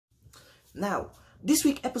Now, this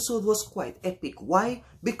week episode was quite epic. Why?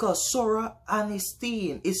 Because Sora and his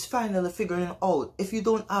team is finally figuring out if you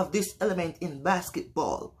don't have this element in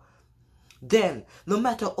basketball, then no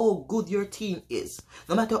matter how good your team is,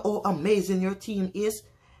 no matter how amazing your team is,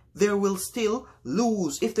 they will still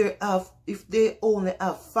lose if they only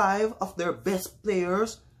have 5 of their best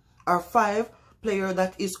players, or 5 players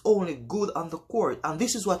that is only good on the court. And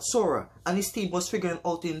this is what Sora and his team was figuring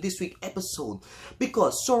out in this week episode,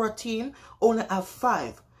 because Sora team only have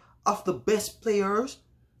 5 of the best players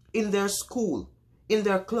in their school, in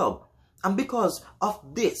their club. And because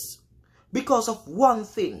of this, because of one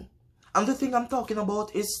thing, and the thing I'm talking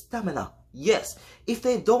about is stamina. Yes, if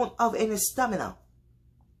they don't have any stamina,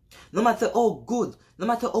 no matter how good, no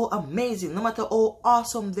matter how amazing, no matter how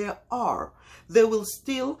awesome they are, they will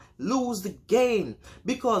still lose the game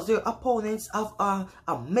because their opponents have an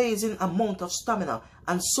amazing amount of stamina.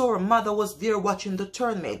 And Sora's mother was there watching the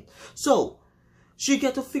tournament, so she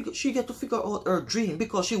get to figure out her dream,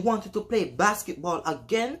 because she wanted to play basketball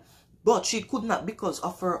again, but she could not because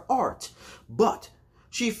of her art. But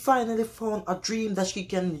she finally found a dream that she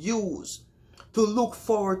can use to look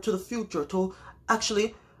forward to the future, to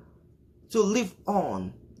actually to live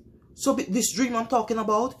on. So this dream I'm talking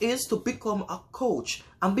about is to become a coach.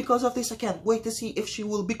 And because of this, I can't wait to see if she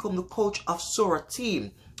will become the coach of Sora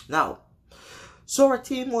team. Now, Sora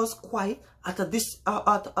team was quite at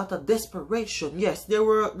a desperation. Yes, they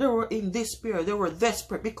were in despair. They were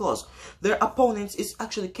desperate because their opponents is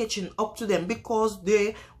actually catching up to them, because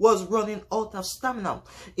they was running out of stamina.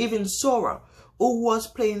 Even Sora, who was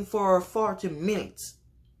playing for 40 minutes,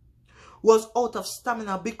 was out of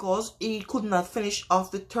stamina because he could not finish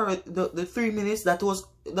off the 3 minutes that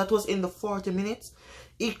was in the 40 minutes.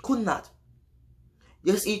 He could not.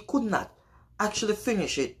 Yes, he could not actually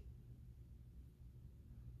finish it.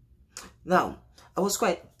 Now, it was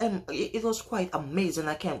quite amazing.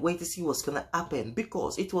 I can't wait to see what's gonna happen,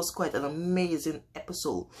 because it was quite an amazing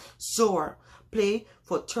episode. Sora played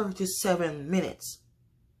for 37 minutes.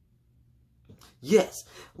 Yes,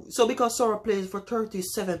 so because Sora played for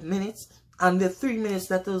 37 minutes, and the 3 minutes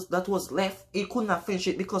that was left, he could not finish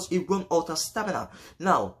it because he run out of stamina.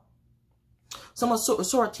 Now, some of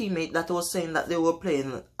Sora teammate that was saying that they were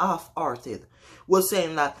playing half-hearted was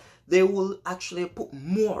saying that they will actually put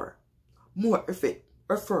more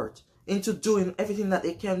effort into doing everything that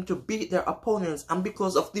they can to beat their opponents. And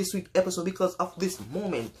because of this week episode, because of this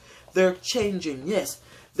moment, they're changing. Yes,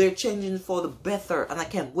 they're changing for the better, and I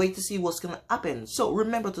can't wait to see what's gonna happen. So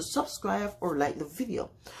remember to subscribe or like the video.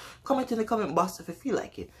 Comment in the comment box if you feel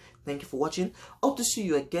like it. Thank you for watching. Hope to see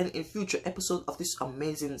you again in future episodes of this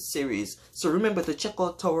amazing series. So remember to check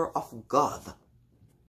out Tower of God.